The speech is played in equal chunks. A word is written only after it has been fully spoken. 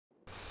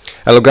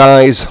Hello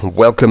guys,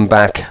 welcome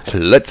back to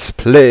Let's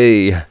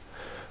Play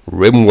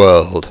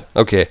RimWorld.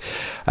 Okay,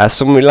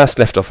 so when we last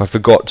left off I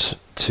forgot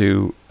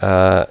to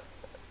actually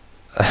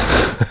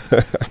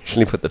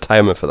put the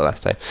timer for the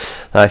last time.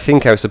 And I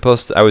think I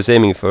was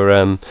aiming for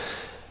I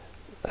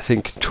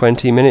think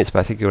 20 minutes, but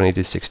I think you only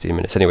did 16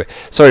 minutes. Anyway,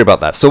 sorry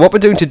about that. So what we're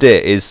doing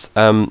today is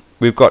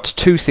we've got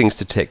two things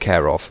to take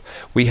care of.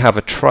 We have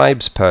a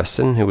tribes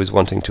person who is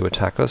wanting to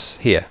attack us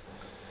here.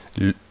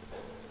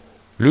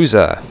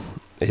 Loser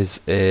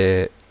is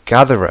a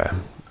gatherer,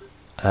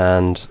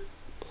 and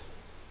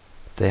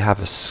they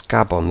have a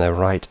scab on their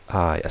right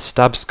eye, a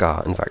stab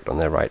scar in fact on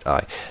their right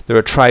eye. They're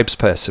a tribes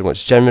person,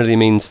 which generally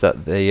means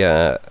that they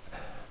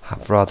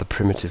have rather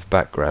primitive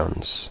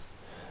backgrounds,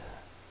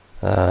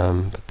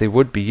 but they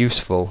would be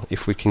useful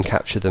if we can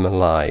capture them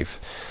alive,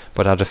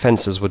 but our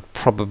defences would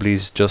probably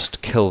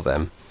just kill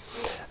them.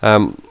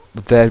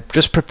 They're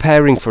just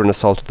preparing for an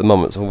assault at the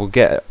moment, so we'll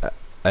get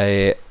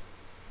a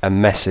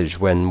message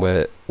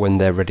when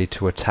they're ready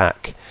to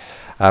attack.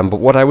 But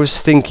what I was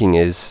thinking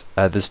is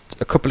there's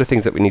a couple of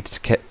things that we need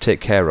to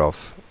take care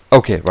of.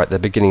 Okay, right, they're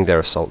beginning their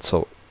assault,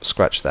 so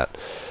scratch that.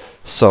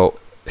 So,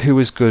 who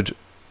is good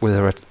with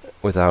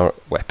our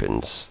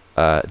weapons?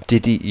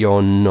 Diddy,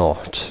 you're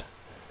not.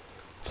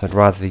 So I'd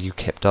rather you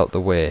kept out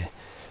the way.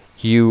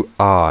 You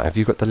are. Have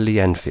you got the Lee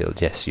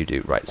Enfield? Yes, you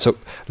do. Right, so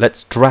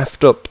let's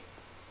draft up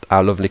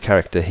our lovely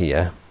character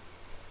here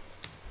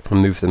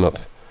and move them up.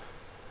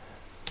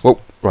 Whoa,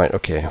 right,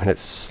 okay,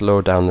 let's slow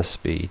down the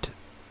speed.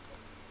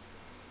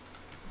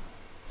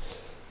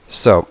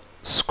 So,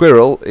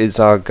 Squirrel is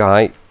our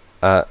guy.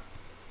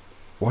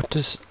 What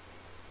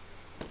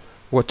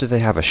do they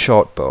have? A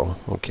short bow?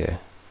 Okay.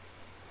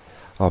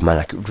 Oh man,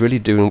 I could really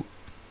do...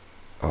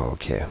 Oh,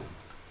 okay.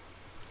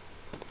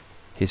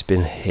 He's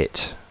been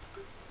hit.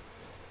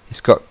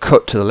 He's got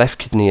cut to the left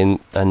kidney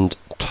and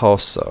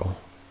torso.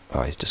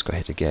 Oh, he's just got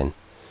hit again.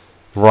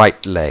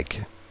 Right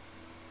leg.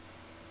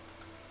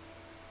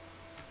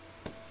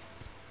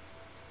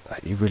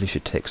 You really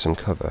should take some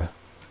cover.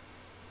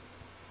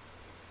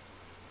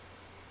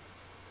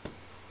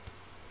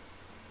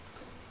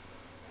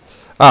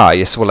 Ah,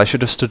 yes, well I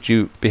should have stood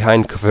you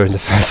behind cover in the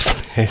first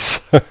place.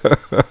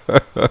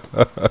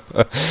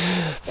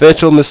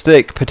 Fatal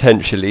mistake,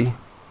 potentially.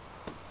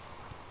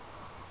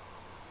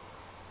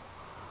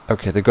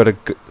 Okay, they've got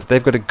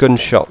a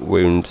gunshot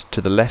wound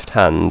to the left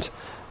hand,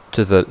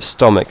 to the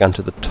stomach and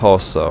to the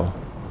torso.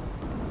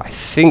 I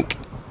think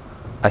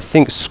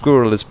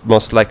Squirrel is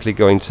most likely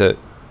going to...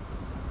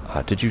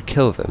 did you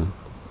kill them?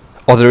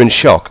 Oh, they're in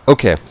shock.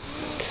 Okay.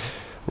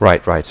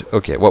 Right.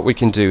 Okay, what we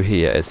can do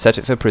here is set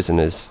it for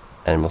prisoners,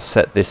 and we'll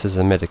set this as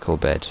a medical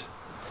bed.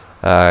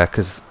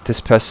 Because this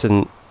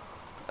person...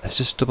 Let's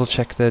just double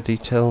check their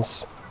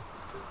details.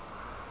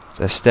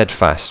 They're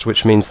steadfast,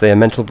 which means their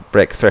mental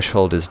break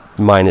threshold is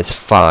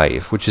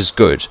 -5, which is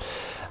good.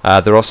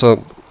 They're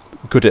also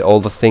good at all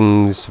the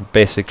things,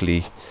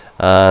 basically,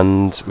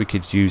 and we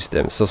could use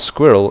them. So,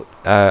 Squirrel,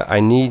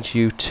 I need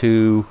you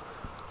to...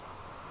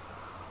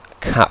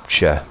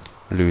 capture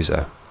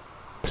Loser,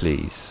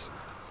 please.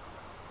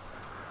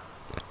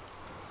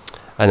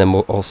 And then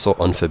we'll also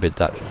unforbid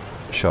that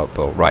short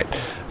bow. Right.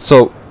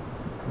 So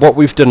what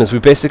we've done is we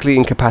basically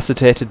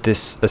incapacitated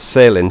this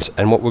assailant,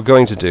 and what we're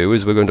going to do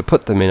is we're going to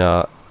put them in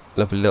our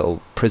lovely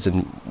little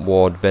prison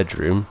ward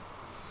bedroom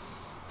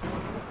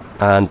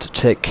and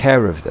take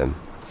care of them.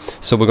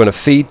 So we're going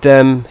to feed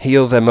them,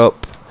 heal them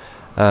up.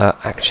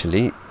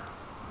 Actually,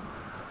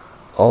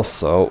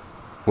 also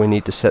we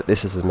need to set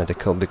this as a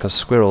medical because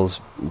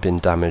Squirrel's been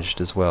damaged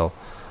as well.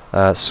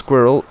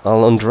 Squirrel,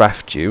 I'll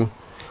undraft you.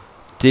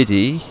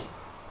 Diddy,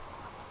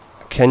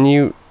 can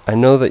you... I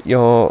know that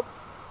you're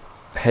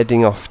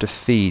heading off to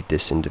feed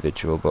this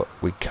individual, but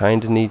we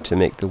kind of need to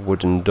make the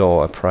wooden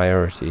door a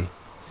priority.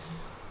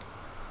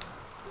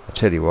 I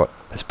tell you what,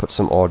 let's put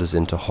some orders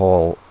in to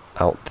haul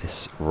out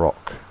this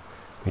rock.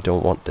 We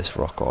don't want this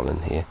rock all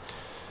in here.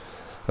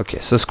 Okay,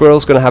 so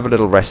Squirrel's going to have a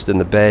little rest in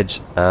the bed,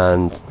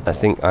 and I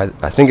think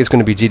it's going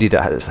to be Diddy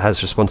that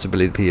has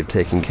responsibility of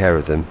taking care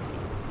of them.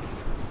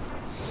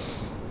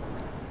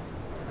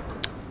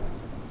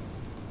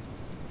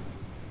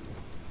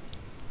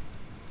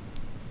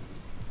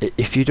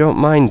 If you don't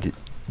mind,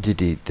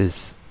 Diddy,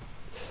 there's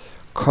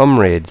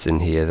comrades in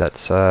here.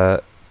 That's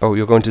oh,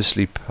 you're going to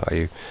sleep, are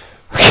you?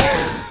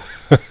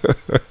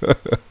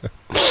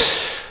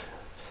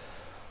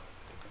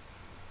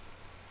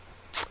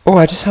 Oh,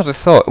 I just had a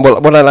thought.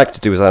 Well, what I like to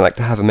do is I like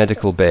to have a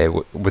medical bay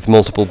with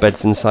multiple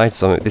beds inside,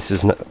 so this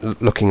is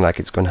looking like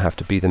it's going to have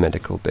to be the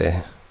medical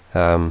bay.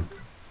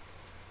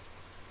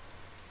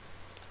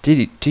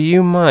 Diddy, do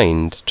you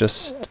mind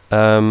just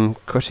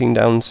cutting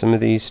down some of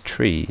these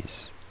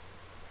trees?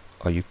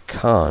 Oh, you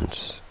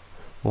can't.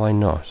 Why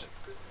not?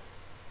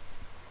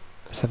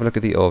 Let's have a look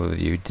at the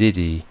overview.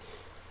 Diddy,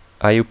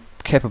 are you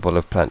capable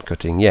of plant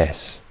cutting?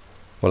 Yes.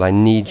 Well, I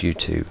need you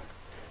to.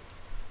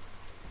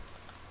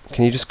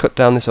 Can you just cut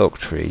down this oak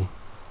tree?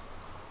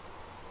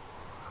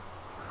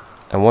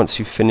 And once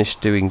you've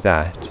finished doing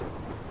that...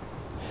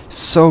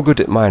 So good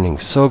at mining,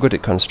 so good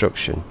at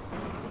construction.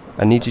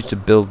 I need you to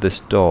build this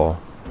door.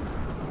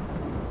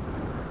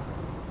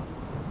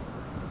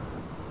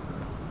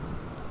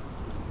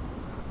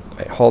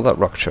 Wait, hold that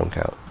rock chunk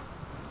out.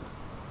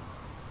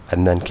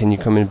 And then can you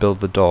come and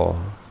build the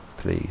door,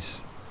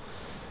 please?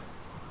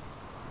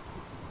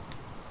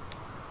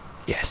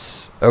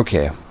 Yes.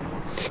 Okay.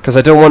 Because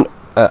I don't want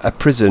a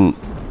prison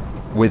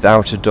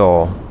without a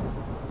door.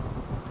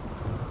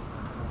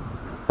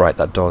 Right,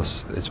 that door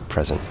is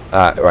present.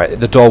 Right,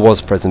 the door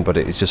was present, but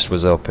it just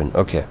was open.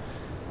 Okay.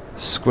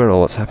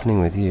 Squirrel, what's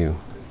happening with you?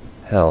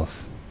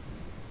 Health.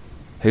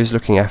 Who's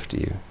looking after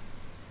you?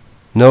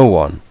 No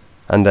one.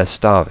 And they're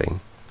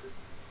starving.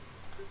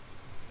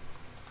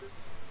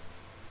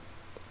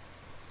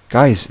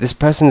 Guys, this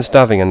person is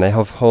starving and they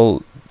have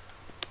whole...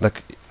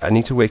 Look, I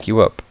need to wake you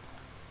up.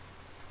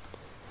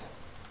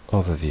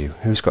 Overview.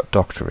 Who's got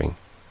doctoring?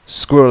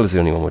 Squirrel is the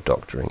only one with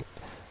doctoring.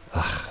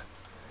 Ugh.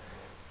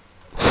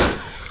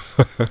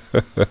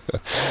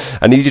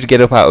 I need you to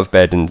get up out of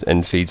bed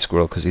and feed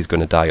Squirrel because he's going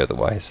to die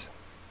otherwise.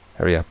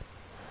 Hurry up.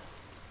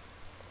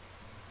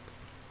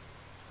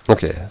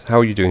 Okay, how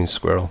are you doing,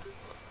 Squirrel?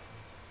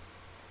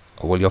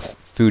 Oh, well, your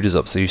food is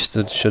up, so you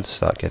should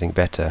start getting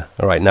better.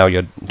 Alright, now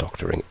you're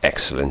doctoring.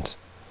 Excellent.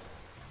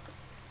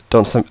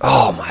 Don't some...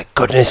 Oh my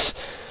goodness!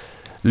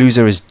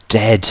 Loser is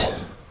dead.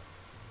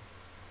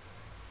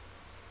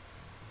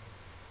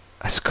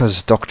 That's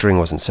because doctoring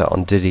wasn't set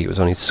on Diddy. It was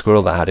only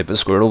Squirrel that had it, but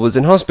Squirrel was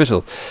in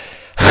hospital.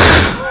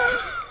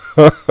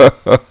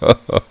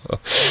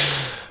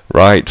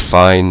 Right,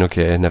 fine,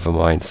 okay, never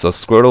mind. So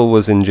Squirrel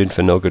was injured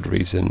for no good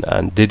reason,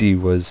 and Diddy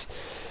was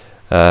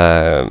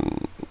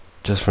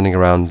just running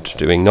around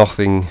doing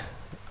nothing.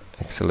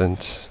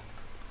 Excellent.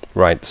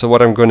 Right, so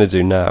what I'm going to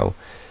do now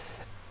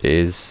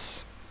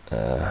is...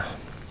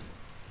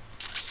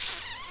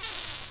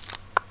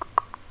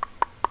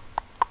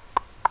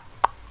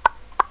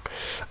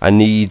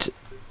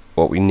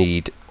 what we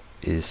need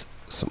is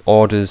some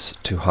orders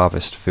to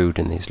harvest food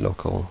in these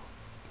local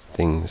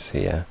things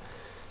here,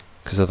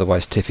 because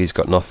otherwise Tiffy's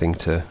got nothing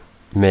to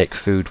make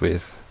food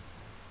with.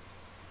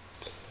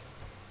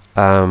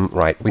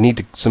 Right, we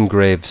need some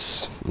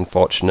graves,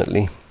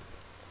 unfortunately.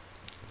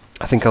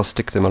 I think I'll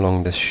stick them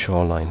along this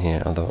shoreline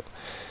here, although...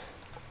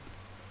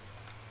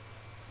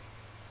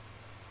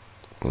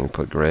 Let me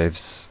put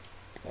graves...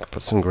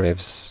 Put some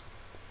graves...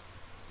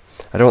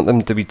 I don't want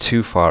them to be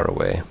too far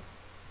away.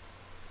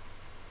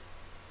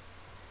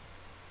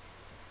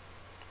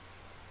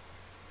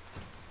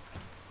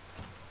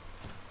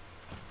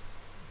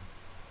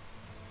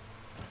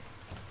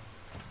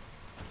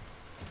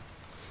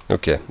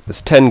 Okay,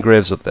 there's 10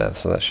 graves up there,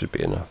 so that should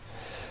be enough.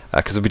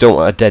 Because we don't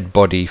want a dead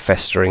body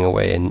festering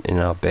away in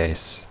our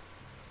base.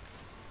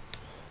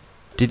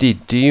 Diddy,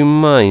 do you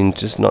mind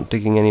just not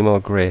digging any more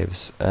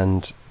graves?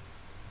 And...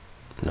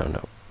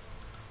 No.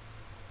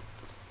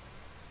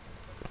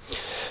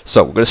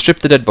 So, we're going to strip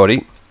the dead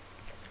body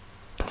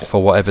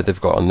for whatever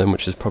they've got on them,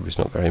 which is probably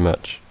not very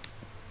much.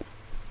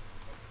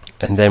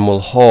 And then we'll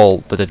haul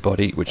the dead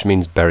body, which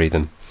means bury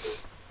them,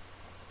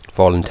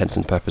 for all intents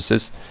and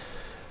purposes.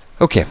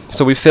 Okay,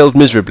 so we failed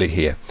miserably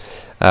here,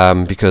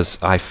 because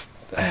I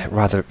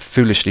rather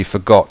foolishly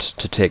forgot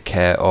to take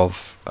care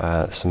of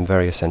some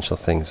very essential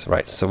things.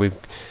 Right, so we've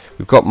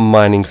got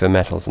mining for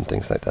metals and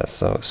things like that,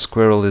 so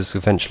Squirrel is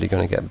eventually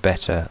going to get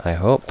better, I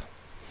hope.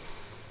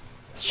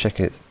 Let's check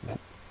it.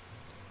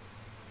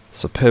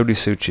 So poorly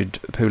sutured,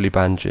 poorly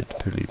bandaged,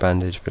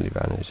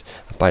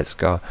 a bite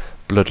scar,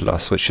 blood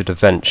loss, which should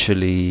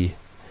eventually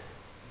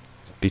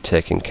be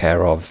taken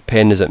care of.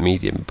 Pain is at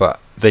medium, but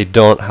they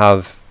don't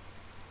have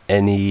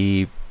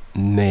any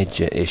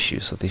major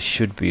issues, so they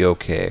should be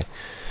okay.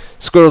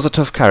 Squirrel's a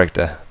tough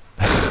character.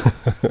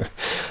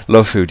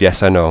 Love food,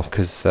 yes I know,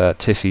 because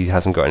Tiffy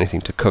hasn't got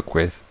anything to cook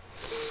with.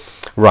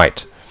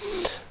 Right,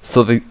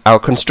 so our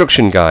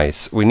construction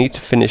guys, we need to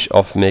finish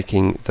off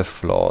making the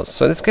floors.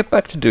 So let's get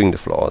back to doing the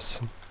floors.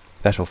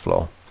 Metal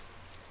floor.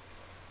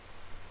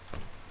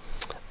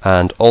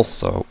 And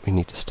also we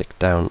need to stick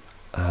down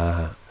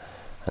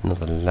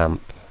another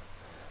lamp.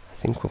 I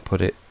think we'll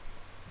put it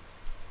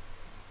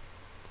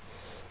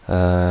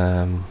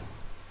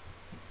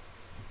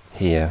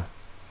here,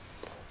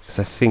 because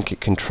I think it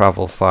can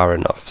travel far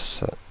enough,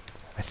 so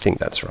I think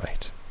that's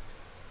right.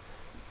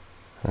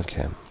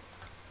 Okay.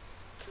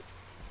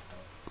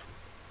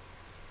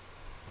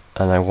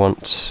 And I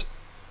want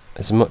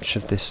as much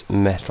of this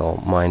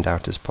metal mined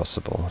out as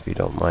possible, if you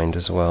don't mind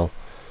as well.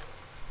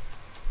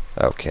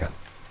 Okay.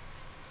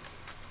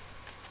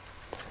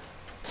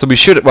 So we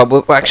should, well,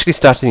 we're actually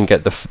starting to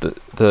get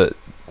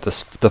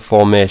the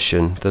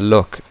formation, the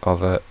look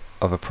of a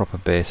proper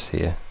base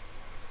here.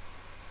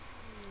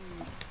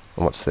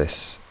 And what's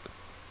this?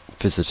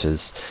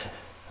 Visitors.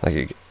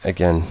 Like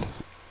again,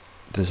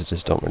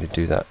 visitors don't really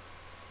do that,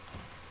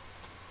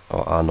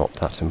 or are not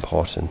that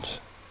important.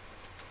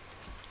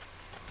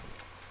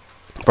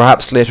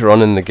 Perhaps later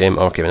on in the game.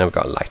 Okay, now we've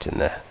got a light in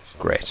there.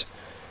 Great.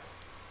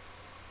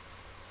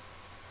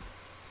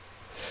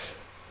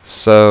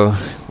 So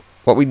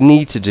what we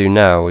need to do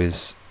now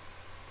is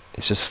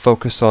just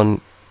focus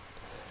on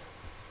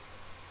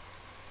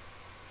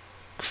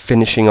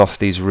finishing off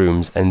these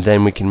rooms, and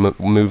then we can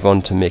move on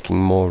to making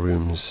more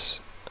rooms,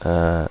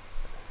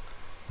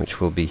 which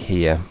will be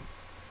here.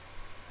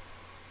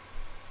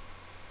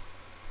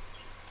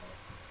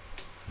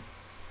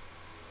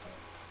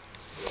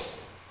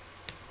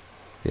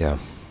 Yeah.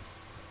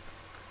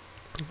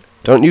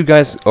 Don't you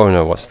guys... Oh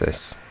no, what's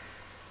this?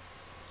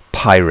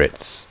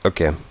 Pirates.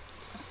 Okay.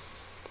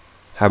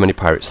 How many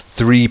pirates?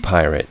 3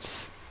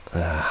 pirates.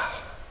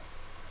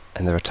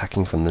 And they're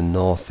attacking from the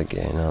north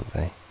again, aren't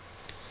they?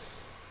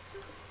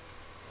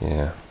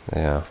 Yeah,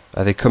 they are.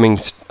 Are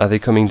they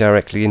coming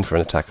directly in for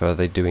an attack, or are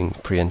they doing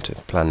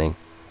preemptive planning?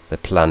 They're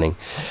planning.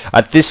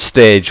 At this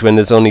stage, when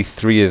there's only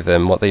 3 of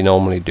them, what they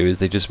normally do is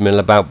they just mill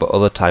about, but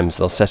other times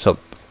they'll set up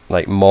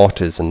like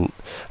mortars and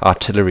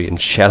artillery and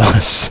shell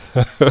us.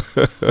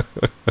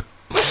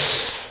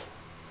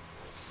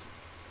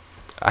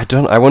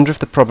 I wonder if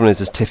the problem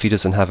is Tiffy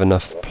doesn't have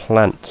enough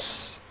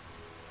plants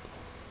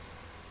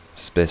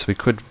space. We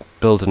could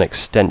build an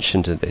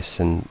extension to this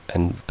and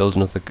build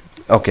another...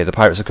 Okay, the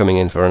pirates are coming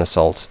in for an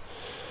assault.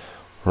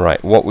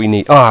 Right, what we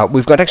need...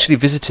 we've got actually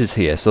visitors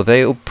here, so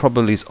they'll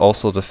probably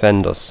also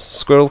defend us.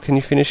 Squirrel, can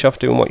you finish off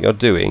doing what you're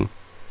doing?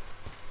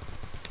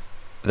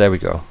 There we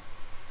go.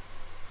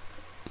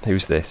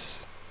 Who's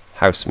this?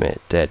 Housemate,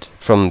 dead.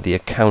 From the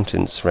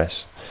accountant's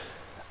rest.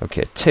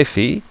 Okay,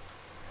 Tiffy,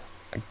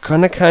 I'm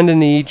gonna kinda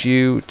need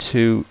you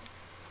to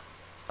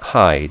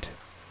hide.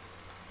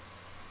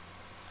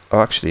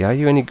 Oh, actually, are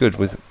you any good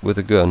with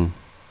a gun?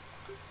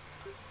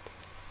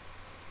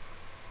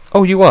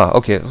 Oh, you are?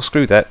 Okay, well,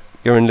 screw that.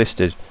 You're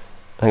enlisted.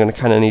 I'm gonna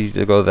kinda need you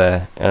to go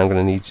there, and I'm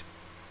gonna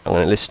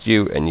enlist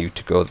you and you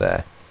to go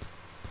there.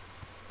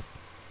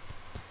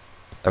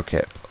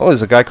 Okay. Oh,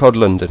 there's a guy called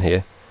London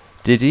here.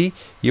 Diddy,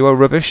 you are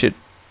rubbish at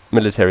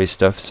military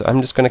stuff, so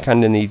I'm just going to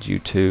kind of need you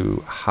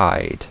to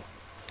hide.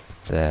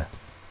 There.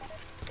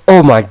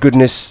 Oh my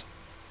goodness!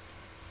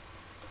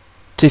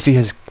 Tiffy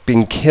has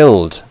been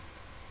killed.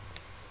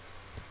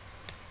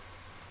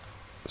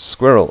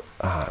 Squirrel.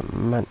 Ah,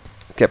 man.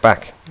 Get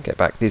back. Get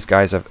back. These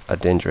guys are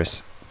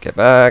dangerous. Get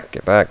back.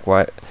 Get back.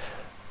 Why?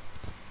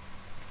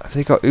 Have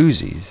they got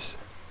Uzis?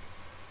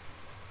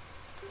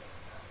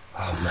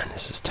 Oh man,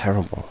 this is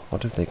terrible.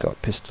 What have they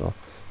got? Pistol.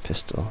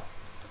 Pistol.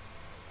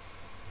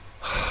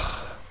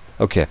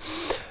 Okay.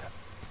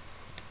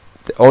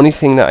 The only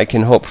thing that I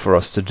can hope for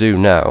us to do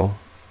now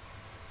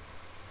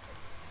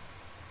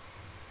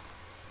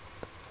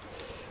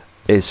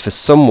is for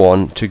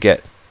someone to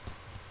get...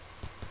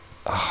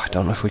 I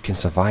don't know if we can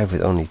survive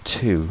with only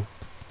 2.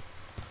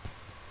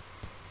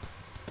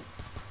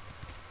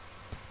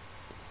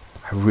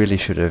 I really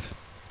should have...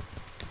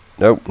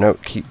 Nope,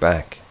 nope, keep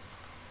back.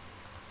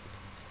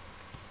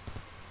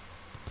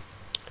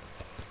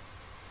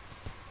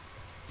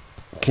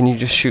 Can you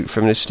just shoot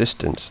from this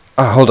distance?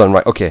 Hold on,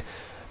 right, okay.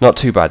 Not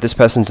too bad. This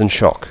person's in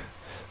shock.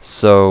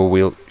 So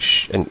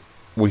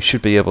we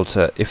should be able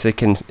to, if they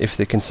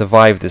can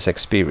survive this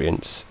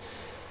experience.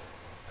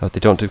 They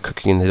don't do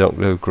cooking and they don't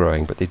do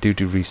growing, but they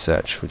do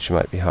research, which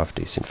might be half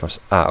decent for us.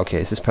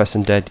 Okay, is this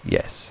person dead?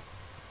 Yes.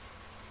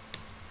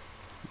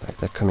 Right,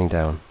 they're coming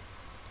down.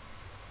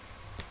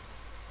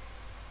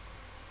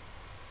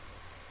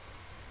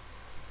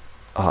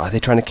 Are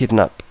they trying to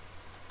kidnap?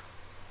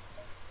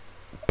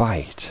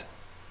 Bite.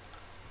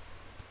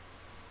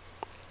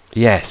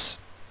 Yes.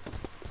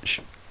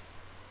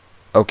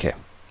 Okay.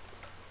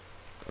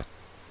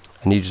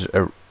 I need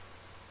a...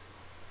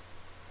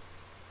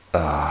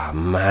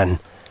 man.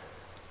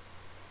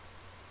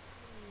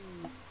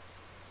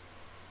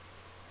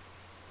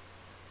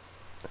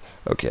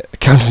 Okay,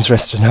 accountants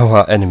rest are now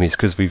our enemies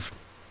because we've...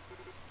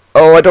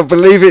 Oh, I don't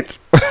believe it!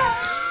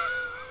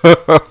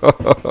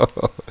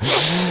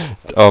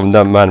 Oh,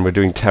 no, man, we're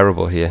doing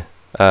terrible here.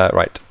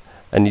 Right.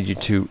 I need you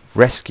to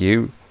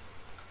rescue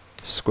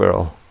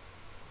Squirrel.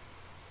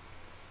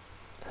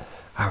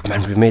 Oh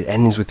man, we've made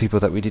enemies with people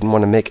that we didn't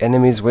want to make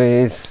enemies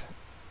with.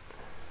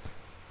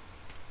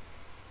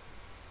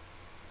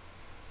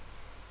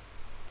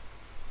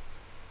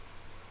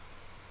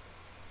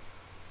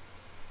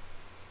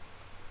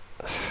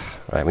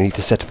 Right, we need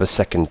to set up a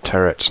second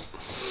turret.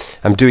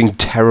 I'm doing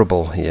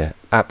terrible here.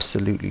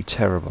 Absolutely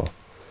terrible.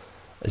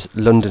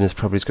 London is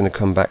probably going to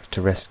come back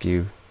to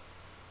rescue.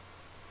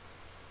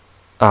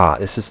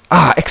 This is...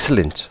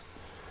 excellent!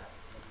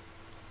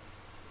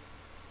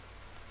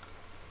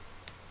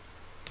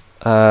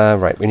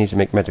 Right, we need to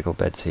make medical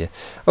beds here.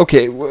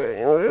 Okay,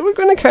 we're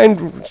going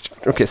to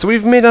okay, so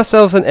we've made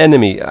ourselves an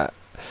enemy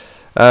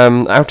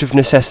out of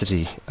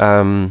necessity,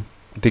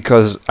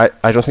 because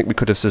I don't think we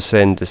could have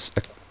sustained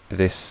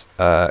this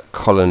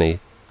colony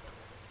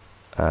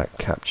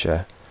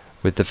capture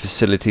with the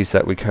facilities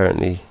that we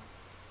currently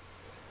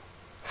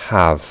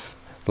have.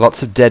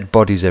 Lots of dead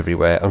bodies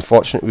everywhere.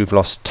 Unfortunately, we've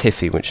lost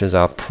Tiffy, which is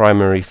our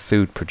primary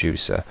food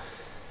producer.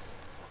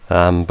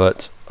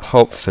 But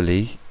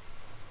hopefully...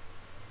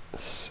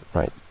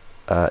 Right,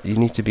 you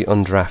need to be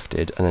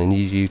undrafted, and I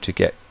need you to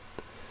get...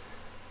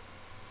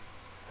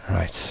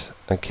 Right,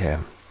 okay.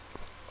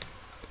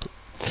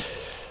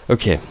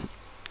 Okay,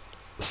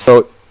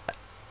 so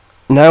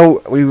now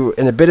we were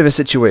in a bit of a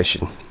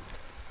situation.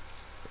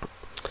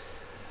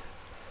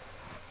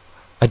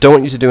 I don't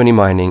want you to do any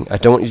mining. I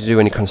don't want you to do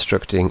any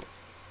constructing.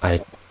 I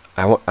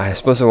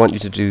suppose I want you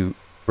to do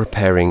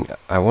repairing.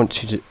 I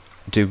want you to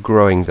do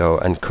growing though,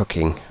 and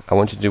cooking. I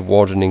want you to do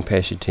wardening,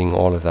 patienting,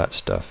 all of that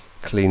stuff.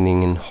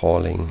 Cleaning and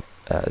hauling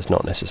is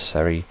not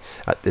necessary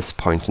at this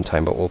point in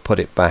time, but we'll put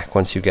it back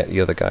once you get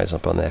the other guys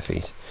up on their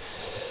feet.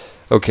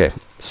 Okay,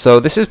 so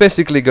this is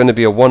basically going to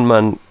be a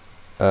one-man...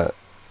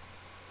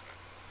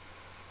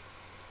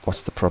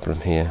 what's the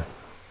problem here?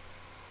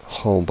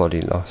 Whole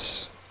body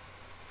loss.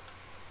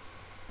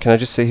 Can I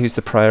just say who's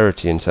the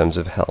priority in terms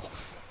of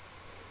health?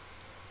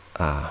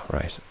 Ah,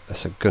 right.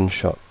 That's a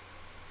gunshot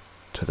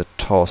to the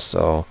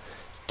torso,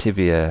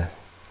 tibia,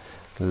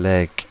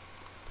 leg.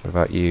 What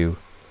about you?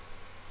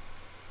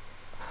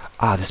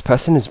 Ah, this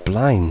person is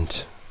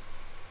blind.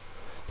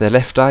 Their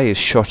left eye is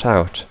shot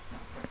out,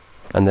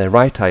 and their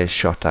right eye is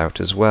shot out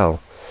as well.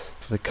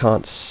 So they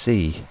can't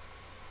see.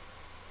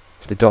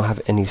 They don't have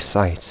any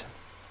sight.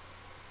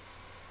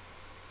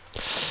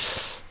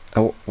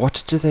 Oh,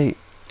 what do they...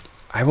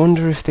 I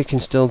wonder if they can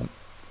still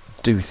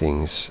do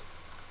things.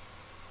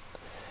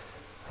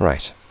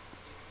 Right.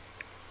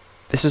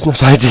 This is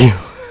not ideal.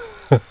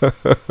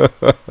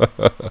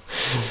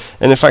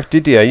 And in fact,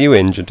 Didi, are you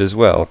injured as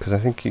well? Because I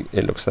think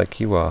it looks like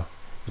you are.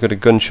 You've got a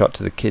gunshot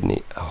to the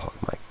kidney. Oh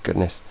my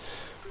goodness.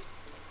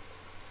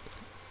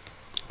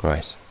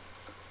 Right.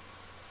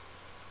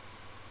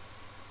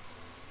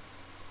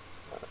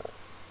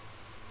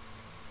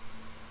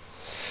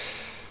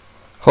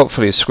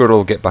 Hopefully a squirrel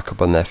will get back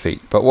up on their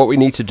feet. But what we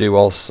need to do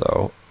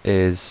also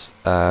is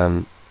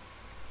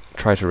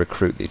try to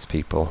recruit these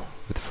people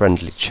with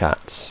friendly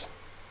chats.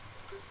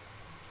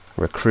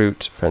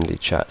 Recruit, friendly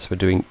chats. We're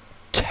doing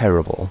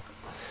terrible,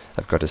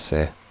 I've got to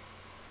say.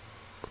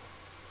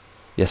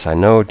 Yes, I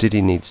know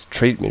Didi needs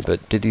treatment,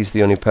 but Didi's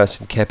the only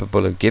person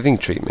capable of giving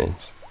treatment.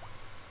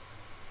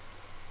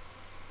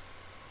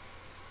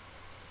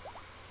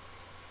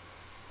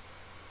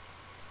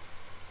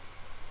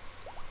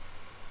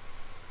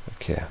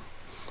 Okay.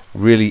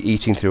 Really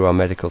eating through our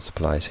medical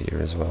supplies here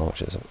as well,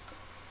 which is a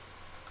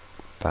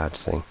bad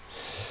thing.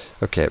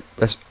 Okay,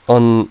 let's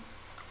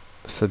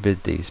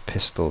forbid these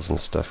pistols and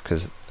stuff,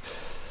 because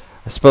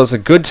I suppose a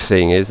good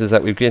thing is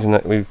that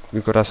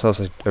we've got ourselves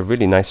a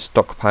really nice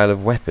stockpile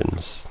of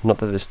weapons. Not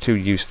that it's too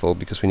useful,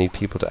 because we need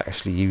people to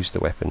actually use the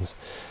weapons.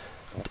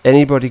 Did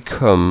anybody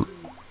come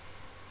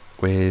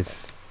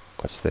with...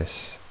 what's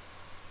this?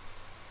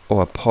 Oh,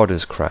 a pod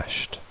has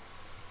crashed.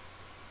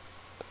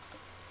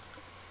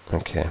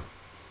 Okay.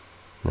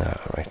 No,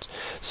 right.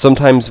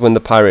 Sometimes when the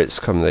pirates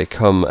come, they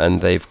come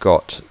and they've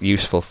got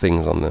useful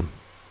things on them.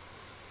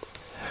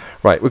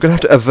 Right, we're going to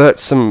have to avert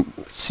some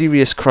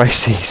serious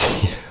crises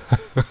here.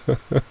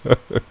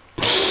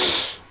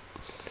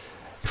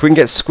 If we can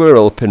get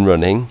Squirrel up and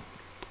running,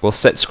 we'll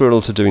set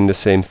Squirrel to doing the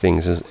same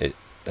things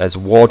as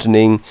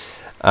wardening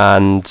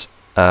and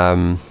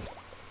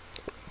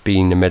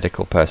being a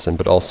medical person,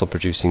 but also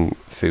producing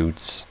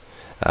foods.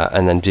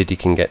 And then Didi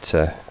can get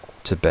to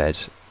bed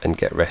and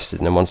get rested.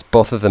 And then once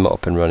both of them are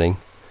up and running...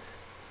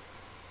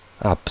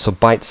 so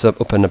Bite's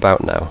up and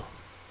about now.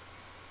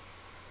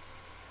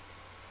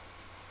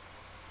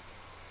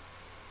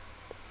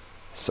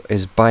 So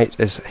is Bite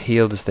as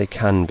healed as they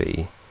can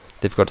be?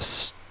 They've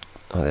got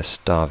oh, they're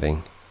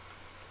starving.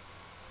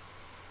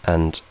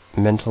 And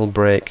mental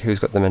break. Who's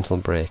got the mental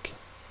break?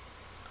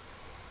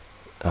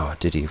 Oh,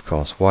 Didi, of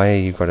course. Why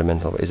have you got a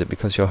mental... is it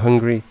because you're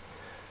hungry?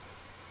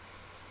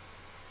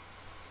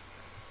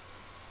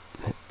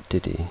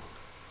 Didi.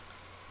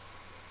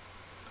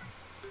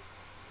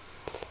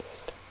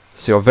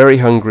 So you're very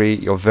hungry,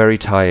 you're very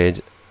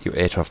tired, you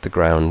ate off the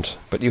ground,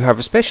 but you have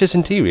a spacious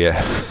interior.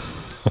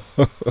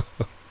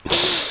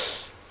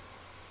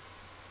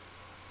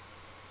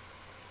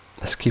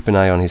 Let's keep an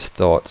eye on his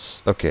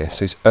thoughts. Okay,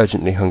 so he's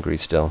urgently hungry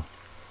still.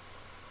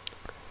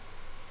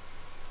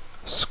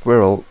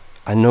 Squirrel,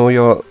 I know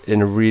you're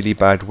in a really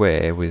bad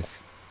way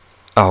with...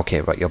 oh, okay,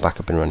 right, you're back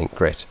up and running.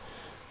 Great.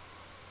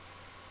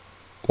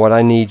 What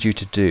I need you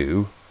to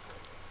do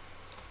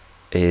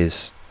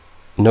is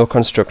no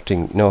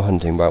constructing, no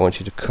hunting, but I want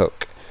you to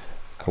cook.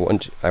 I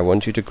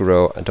want you to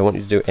grow. I don't want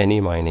you to do any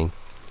mining.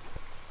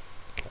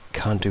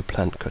 Can't do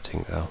plant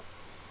cutting though.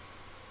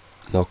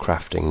 No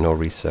crafting, no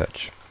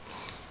research.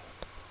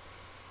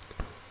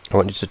 I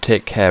want you to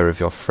take care of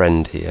your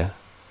friend here.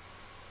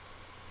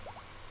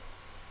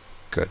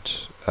 Good.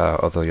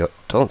 Although you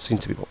don't seem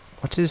to be...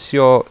 what is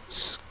your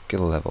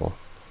skill level?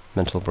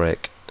 Mental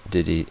break.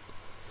 Didi.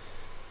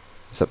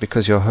 Is that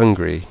because you're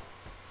hungry?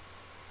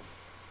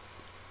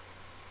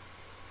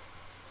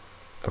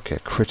 Okay,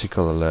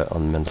 critical alert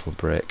on mental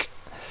break.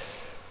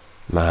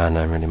 Man,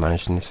 I'm really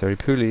managing this very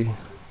poorly.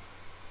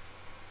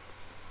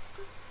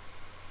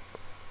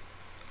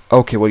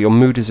 Okay, well your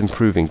mood is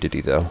improving,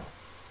 Didi, though.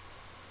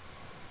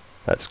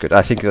 That's good.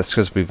 I think that's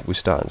because we're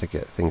starting to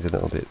get things a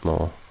little bit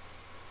more...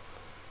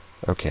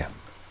 okay.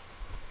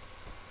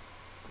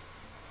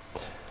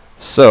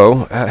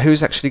 So,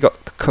 who's actually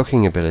got the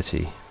cooking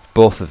ability?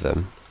 Both of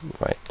them.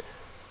 Right.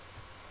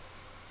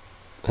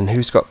 And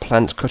who's got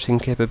plant cutting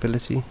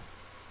capability?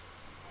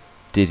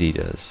 Diddy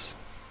does.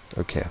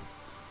 Okay.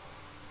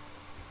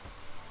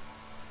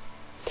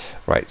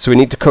 Right, so we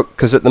need to cook,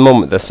 because at the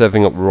moment they're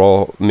serving up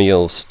raw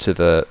meals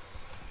to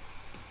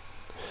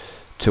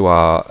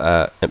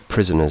our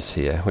prisoners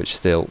here,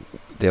 which they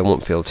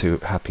won't feel too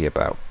happy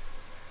about.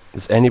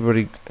 Is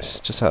anybody,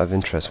 just out of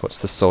interest,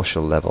 what's the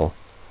social level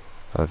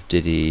of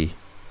Diddy?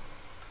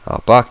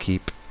 Our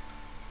barkeep.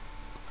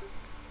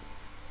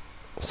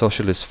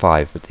 Social is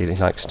 5, but he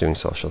likes doing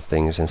social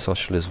things, and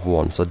social is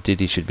 1, so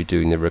Diddy should be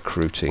doing the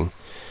recruiting.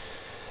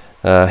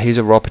 He's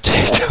a raw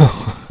potato.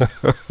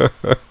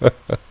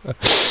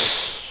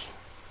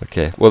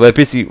 Okay, well they're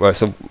busy. Well,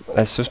 so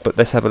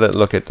let's have a little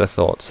look at the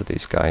thoughts of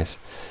these guys.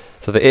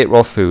 So they ate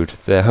raw food.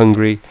 They're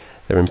hungry.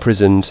 They're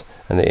imprisoned,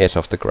 and they ate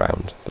off the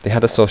ground. But they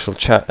had a social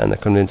chat, and they're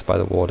convinced by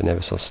the warden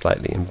ever so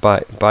slightly. And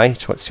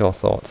Bite, what's your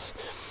thoughts?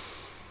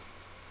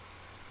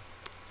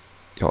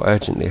 You're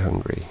urgently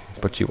hungry,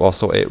 but you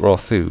also ate raw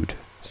food.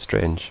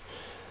 Strange.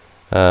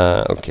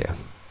 Okay.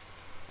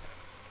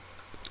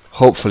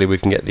 Hopefully we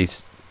can get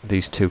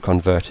these two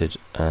converted.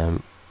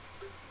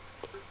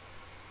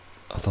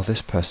 Although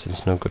this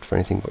person's no good for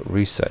anything but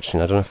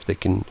researching. I don't know if they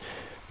can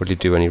really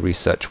do any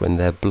research when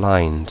they're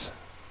blind.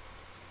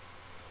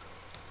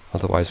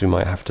 Otherwise we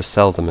might have to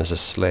sell them as a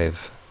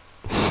slave.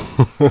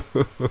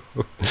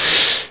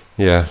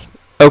 Yeah.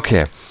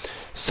 Okay.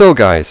 So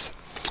guys,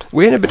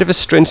 we're in a bit of a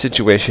strange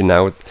situation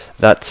now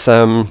that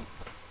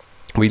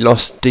we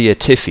lost dear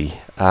Tiffy.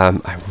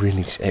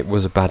 It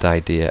was a bad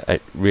idea.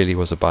 It really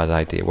was a bad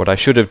idea. What I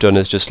should have done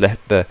is just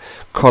let the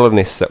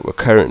colonists that were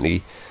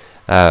currently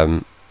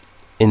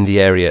in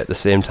the area at the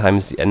same time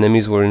as the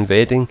enemies were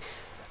invading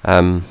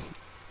to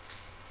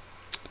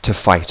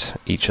fight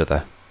each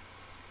other.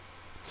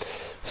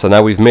 So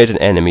now we've made an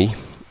enemy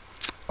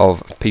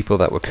of people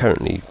that were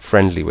currently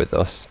friendly with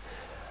us,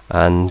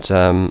 and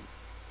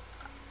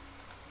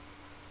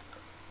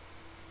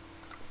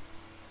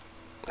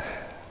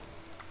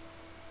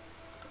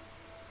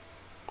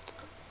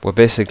we're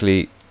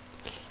basically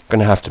going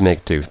to have to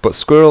make do. But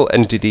Squirrel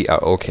and Diddy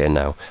are okay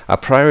now. Our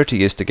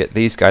priority is to get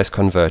these guys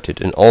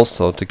converted, and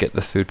also to get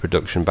the food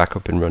production back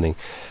up and running,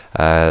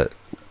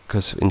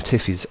 because in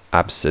Tiffy's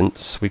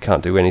absence we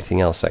can't do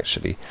anything else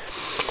actually.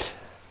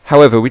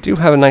 However, we do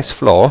have a nice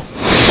floor.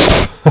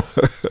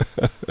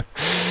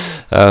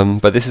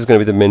 But this is going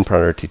to be the main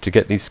priority, to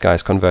get these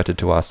guys converted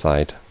to our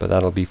side. But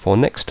that'll be for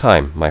next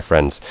time, my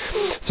friends.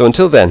 So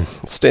until then,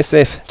 stay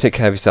safe, take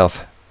care of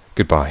yourself,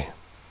 goodbye.